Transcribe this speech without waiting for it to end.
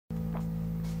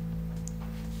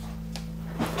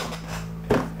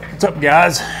What's up,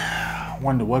 guys? I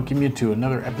wanted to welcome you to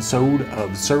another episode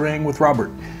of Surveying with Robert.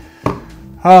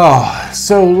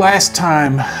 So last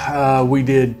time we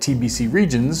did TBC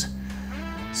regions.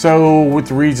 So with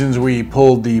the regions, we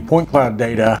pulled the point cloud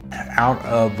data out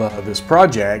of this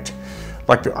project.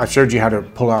 I showed you how to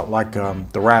pull out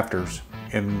the rafters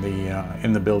in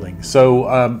the building. So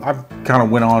I kind of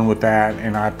went on with that,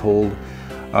 and I pulled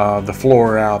the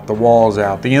floor out, the walls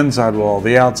out, the inside wall,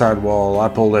 the outside wall. I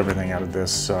pulled everything out of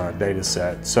this data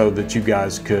set so that you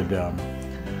guys could,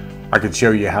 I could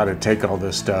show you how to take all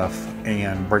this stuff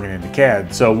and bring it into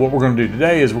CAD. So what we're going to do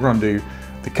today is we're going to do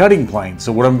the cutting plane.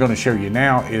 So what I'm going to show you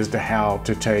now is how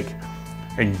to take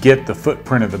and get the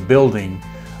footprint of the building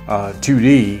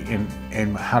 2D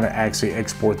and how to actually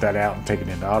export that out and take it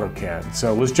into AutoCAD.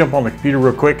 So let's jump on the computer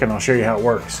real quick and I'll show you how it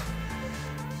works.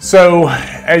 So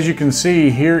as you can see,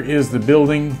 here is the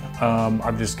building.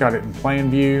 I've just got it in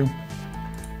plan view.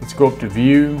 Let's go up to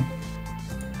view.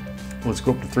 Let's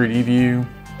go up to 3D view.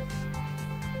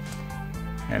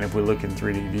 And if we look in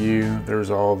 3D view, there's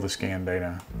all the scan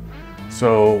data.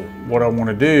 So what I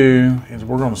want to do is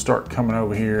we're going to start coming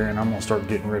over here and I'm going to start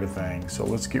getting rid of things. So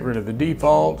let's get rid of the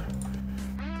default,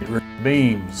 get rid of the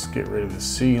beams, get rid of the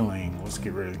ceiling. Let's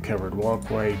get rid of the covered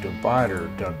walkway, divider,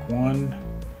 duct 1.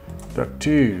 Duct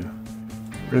 2,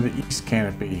 rid of the east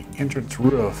canopy, entrance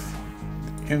roof,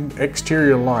 and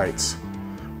exterior lights.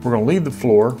 We're going to leave the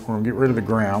floor. We're going to get rid of the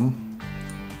ground.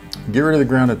 Get rid of the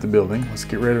ground at the building. Let's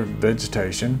get rid of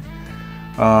vegetation.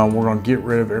 We're going to get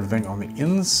rid of everything on the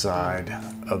inside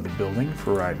of the building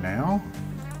for right now.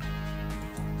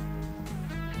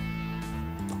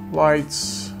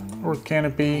 Lights, north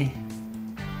canopy.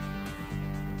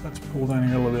 Let's pull down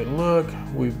here a little bit and look.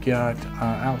 We've got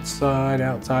outside.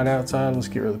 Let's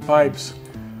get rid of the pipes,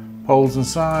 poles and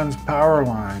signs, power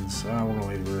lines. We're going to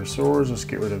leave the rear source. Let's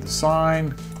get rid of the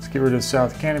sign. Let's get rid of the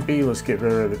south canopy. Let's get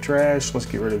rid of the trash. Let's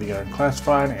get rid of the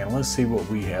unclassified, and let's see what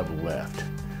we have left.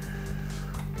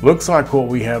 Looks like what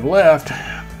we have left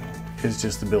is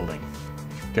just the building.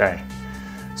 Okay.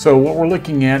 So what we're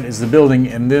looking at is the building,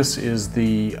 and this is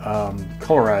the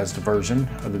colorized version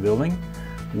of the building,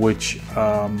 which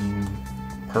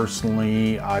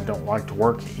personally I don't like to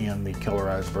work in the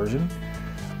colorized version.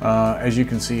 As you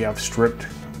can see, I've stripped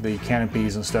the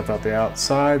canopies and stuff out the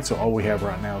outside, so all we have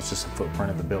right now is just a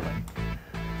footprint of the building.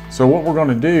 So what we're going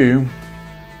to do,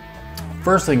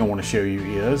 first thing I want to show you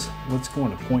is, let's go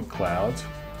into point clouds.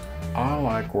 I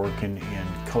like working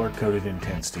in color-coded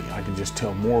intensity. I can just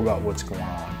tell more about what's going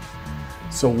on.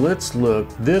 So let's look.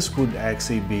 This would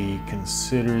actually be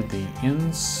considered the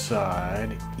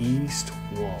inside east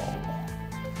wall.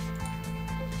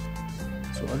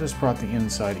 So I just brought the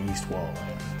inside east wall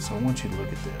in. So I want you to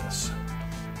look at this.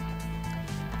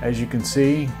 As you can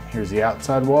see, here's the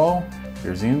outside wall,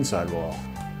 here's the inside wall.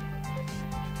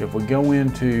 If we go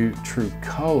into true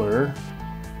color,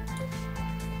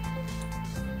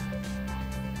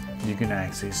 you can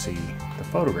actually see the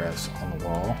photographs on the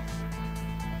wall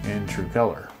in true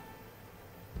color.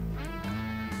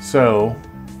 So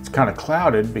it's kind of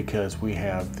clouded because we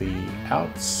have the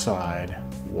outside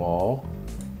wall,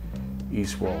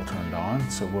 east wall turned on.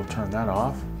 So we'll turn that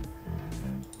off.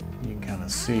 You can kind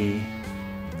of see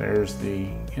there's the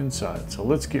inside. So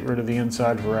let's get rid of the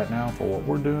inside for right now for what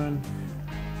we're doing.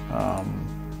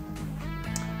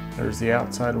 There's the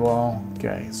outside wall.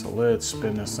 Okay, so let's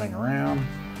spin this thing around.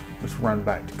 Let's run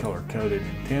back to color-coded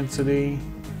intensity.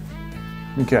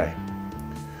 Okay,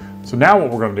 so now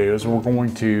what we're going to do is we're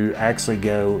going to actually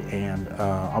go and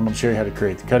I'm going to show you how to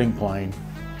create the cutting plane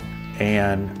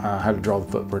and how to draw the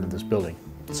footprint of this building.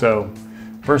 So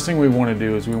first thing we want to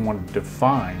do is we want to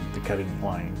define the cutting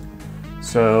plane.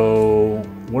 So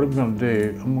what I'm going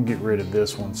to do, I'm going to get rid of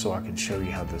this one so I can show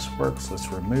you how this works.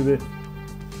 Let's remove it.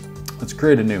 Let's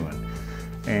create a new one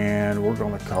and we're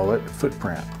going to call it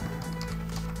footprint.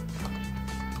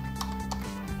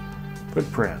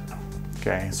 Footprint.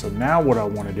 Okay, so now what I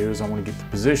want to do is I want to get the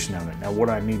position of it. Now what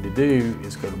I need to do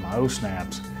is go to my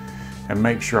O-snaps and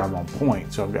make sure I'm on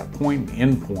point. So I've got point and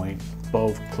end point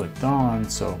both clicked on.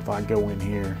 So if I go in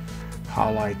here,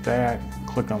 highlight that,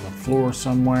 click on the floor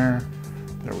somewhere,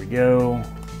 there we go.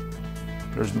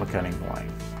 There's my cutting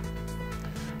plane.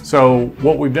 So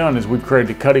what we've done is we've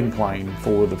created a cutting plane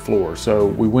for the floor. So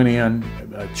we went in,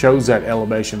 chose that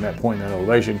elevation, that point in that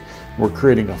elevation. We're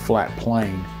creating a flat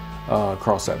plane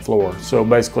across that floor. So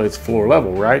basically it's floor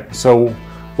level, right? So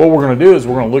what we're going to do is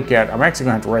we're going to look at, I'm actually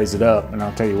going to have to raise it up and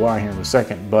I'll tell you why here in a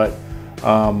second, but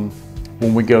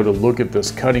when we go to look at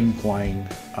this cutting plane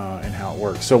and how it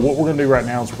works. So what we're going to do right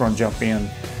now is we're going to jump in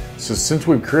So since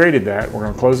we've created that, we're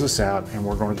going to close this out and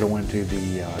we're going to go into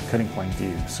the cutting plane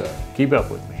view. So keep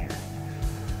up with me here.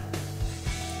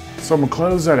 So I'm going to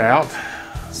close that out.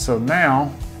 So now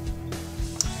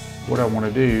what I want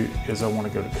to do is I want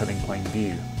to go to cutting plane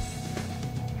view.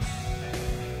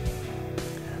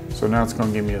 So now it's going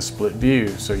to give me a split view.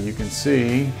 So you can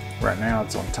see right now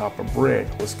it's on top of brick.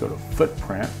 Let's go to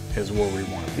footprint is where we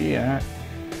want to be at.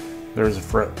 There's a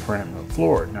footprint of the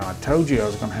floor. Now I told you I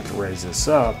was going to have to raise this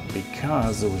up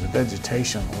because there was a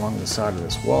vegetation along the side of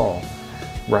this wall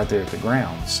right there at the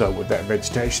ground. So with that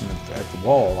vegetation at the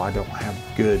wall, I don't have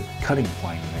good cutting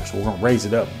plane in there. So we're going to raise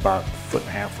it up about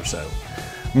 1.5 feet or so.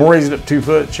 I'm going to raise it up 2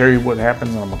 foot, show you what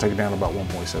happens, and I'm going to take it down to about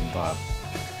 1.75.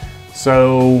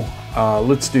 So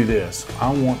let's do this.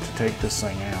 I want to take this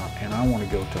thing out and I want to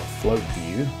go to a float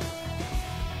view.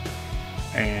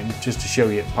 And just to show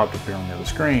you, it popped up here on the other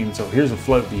screen. So here's a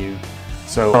float view.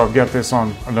 So I've got this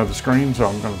on another screen, so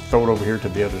I'm going to throw it over here to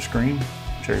the other screen,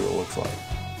 show you what it looks like.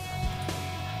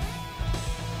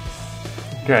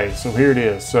 Okay, so here it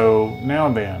is. So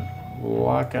now then,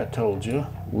 like I told you,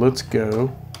 let's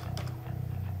go,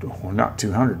 well, not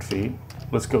 200 feet,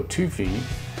 let's go 2 feet.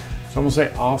 So I'm going to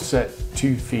say offset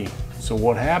 2 feet. So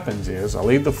what happens is I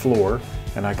leave the floor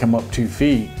and I come up 2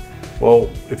 feet. Well,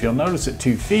 if you'll notice at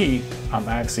 2 feet, I'm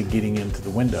actually getting into the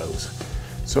windows.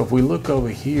 So if we look over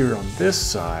here on this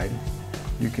side,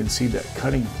 you can see that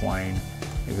cutting plane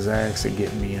is actually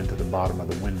getting me into the bottom of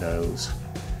the windows.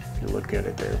 If you look at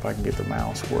it there, if I can get the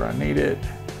mouse where I need it.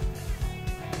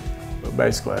 But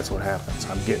basically that's what happens.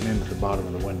 I'm getting into the bottom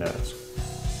of the windows.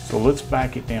 So let's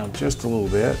back it down just a little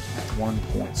bit,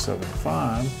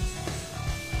 1.75.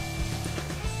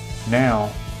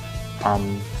 Now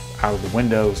I'm out of the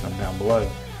windows and I'm down below.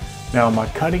 Now my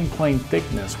cutting plane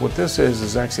thickness, what this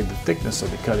is actually the thickness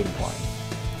of the cutting plane.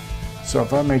 So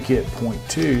if I make it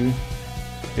 0.2,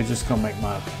 it's just gonna make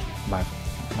my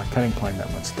cutting plane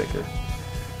that much thicker.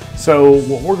 So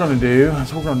what we're gonna do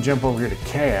is we're gonna jump over here to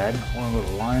CAD, we're gonna go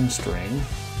to line string,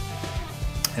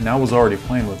 and I was already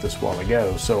playing with this a while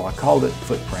ago, so I called it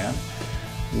footprint.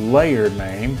 Layer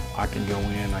name, I can go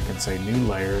in, I can say new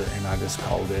layer, and I just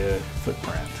called it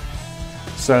footprint.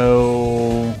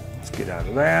 So let's get out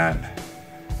of that.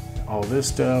 All this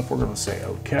stuff, we're going to say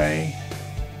OK.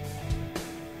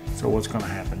 So what's going to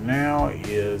happen now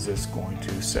is it's going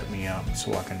to set me up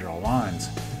so I can draw lines.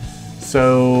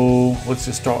 So let's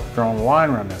just start drawing a line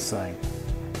around this thing.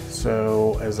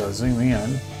 So as I zoom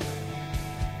in,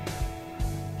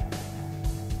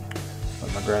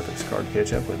 let my graphics card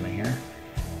catch up with me here.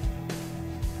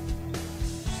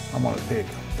 I'm going to pick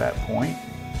that point.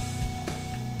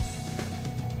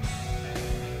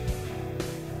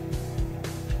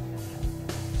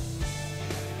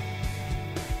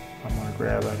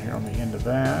 Grab out here on the end of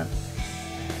that.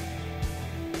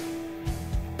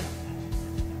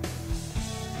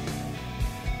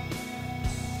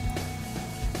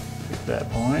 Pick that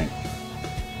point.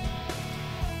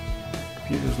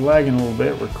 Computer's lagging a little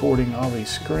bit, recording all these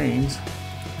screens.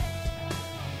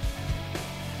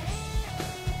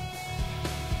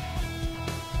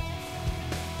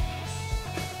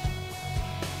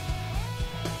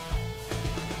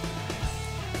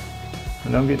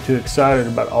 Don't get too excited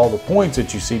about all the points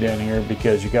that you see down here,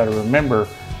 because you got to remember,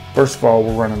 first of all,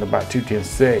 we're running about 2/10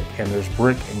 thick and there's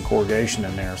brick and corrugation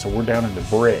in there, so we're down into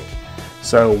brick.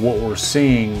 So what we're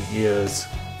seeing is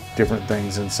different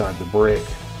things inside the brick,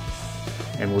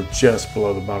 and we're just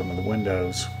below the bottom of the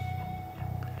windows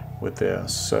with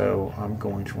this. So I'm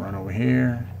going to run over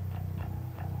here,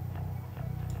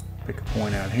 pick a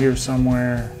point out here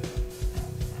somewhere.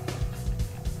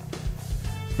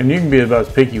 And you can be about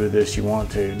as picky with this you want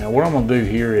to. Now what I'm going to do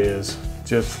here is,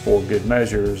 just for good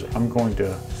measures, I'm going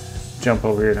to jump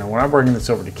over here. Now when I bring this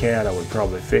over to CAD, I would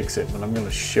probably fix it, but I'm going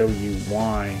to show you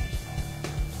why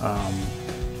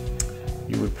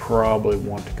you would probably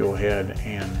want to go ahead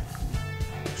and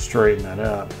straighten that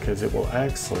up, because it will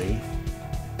actually,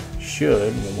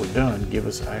 should, when we're done, give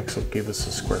us the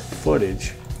square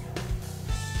footage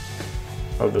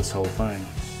of this whole thing.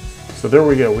 So there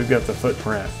we go, we've got the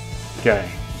footprint. Okay.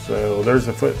 So there's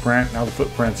the footprint. Now the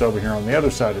footprint's over here on the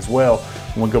other side as well.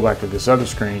 When we go back to this other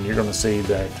screen, you're going to see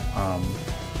that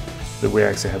that we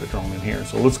actually have it drawn in here.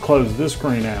 So let's close this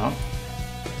screen out.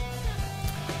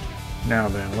 Now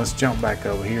then, let's jump back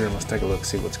over here and let's take a look and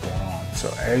see what's going on.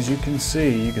 So as you can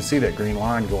see that green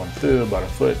line going through about a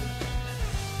foot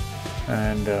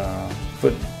and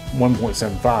foot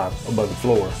 1.75 above the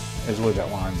floor is where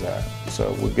that line's at.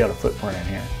 So we've got a footprint in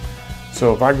here.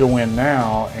 So if I go in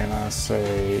now and I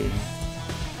say,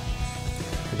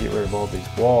 get rid of all these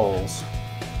walls,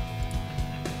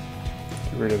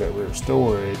 get rid of that rear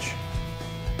storage.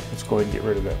 Let's go ahead and get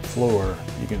rid of that floor.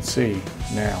 You can see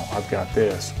now I've got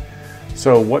this.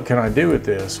 So what can I do with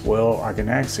this? Well, I can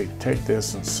actually take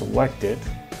this and select it.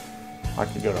 I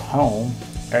can go to Home,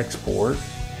 Export.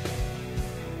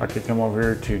 I could come over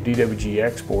here to DWG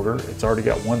Exporter. It's already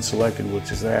got one selected,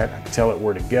 which is that. I can tell it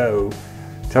where to go.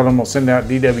 Tell them I'll send out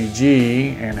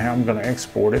DWG and how I'm going to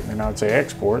export it. And then I would say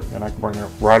export, and I can bring it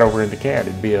right over into CAD.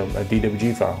 It'd be a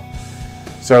DWG file.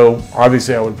 So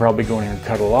obviously I would probably go in here and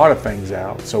cut a lot of things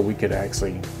out so we could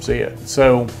actually see it.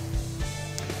 So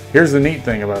here's the neat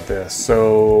thing about this.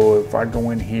 So if I go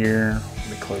in here, let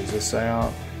me close this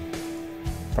out.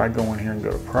 If I go in here and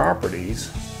go to properties,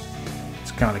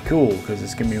 it's kind of cool because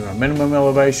it's giving me my minimum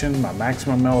elevation, my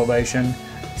maximum elevation.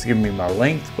 It's giving me my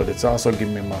length, but it's also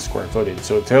giving me my square footage.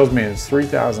 So it tells me it's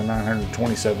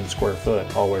 3,927 square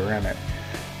foot all the way around it.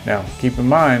 Now keep in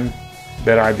mind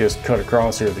that I just cut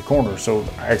across here at the corner. So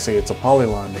actually it's a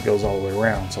polyline that goes all the way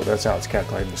around. So that's how it's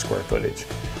calculating the square footage.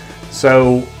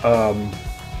 So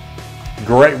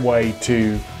great way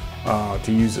to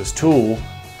use this tool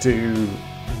to,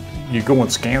 you go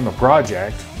and scan the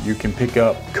project. You can pick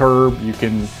up curb, you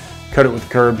can cut it with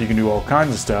curb, you can do all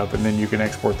kinds of stuff, and then you can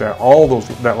export that,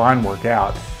 that line work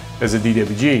out as a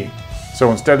DWG.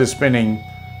 So instead of spending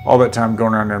all that time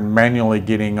going around there manually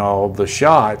getting all the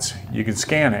shots, you can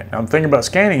scan it. Now the thing about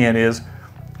scanning it is,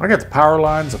 I got the power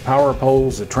lines, the power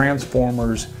poles, the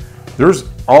transformers. There's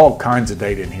all kinds of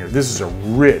data in here. This is a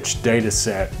rich data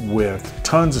set with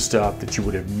tons of stuff that you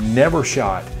would have never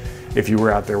shot if you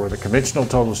were out there with a conventional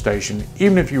total station.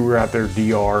 Even if you were out there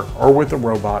DR or with a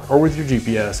robot or with your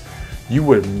GPS, you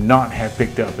would not have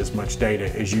picked up as much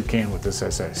data as you can with this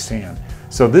SS10.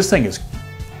 So this thing is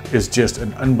just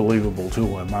an unbelievable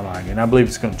tool in my mind, and I believe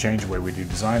it's going to change the way we do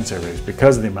design surveys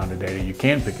because of the amount of data you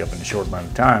can pick up in a short amount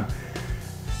of time.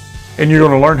 And you're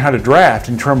going to learn how to draft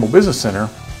in Trimble Business Center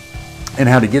and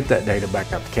how to get that data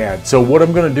back out to CAD. So what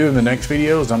I'm going to do in the next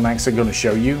video is I'm actually going to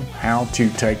show you how to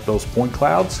take those point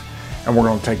clouds, and we're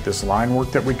going to take this line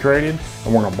work that we created,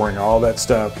 and we're going to bring all that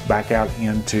stuff back out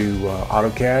into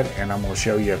AutoCAD, and I'm going to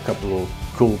show you a couple of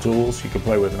cool tools you can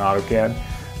play with in AutoCAD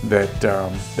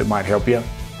that might help you.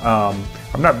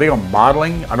 I'm not big on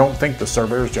modeling. I don't think the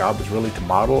surveyor's job is really to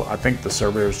model. I think the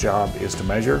surveyor's job is to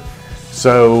measure.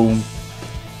 So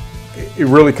it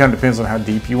really kind of depends on how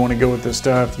deep you want to go with this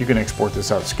stuff. You can export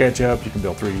this out of SketchUp. You can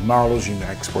build 3D models. You can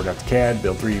export out to CAD,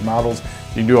 build 3D models.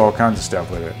 You can do all kinds of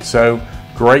stuff with it. So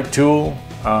great tool.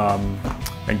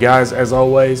 And guys, as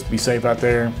always, be safe out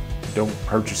there. Don't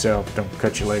hurt yourself. Don't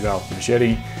cut your leg off with a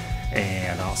machete.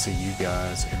 And I'll see you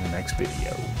guys in the next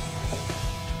video.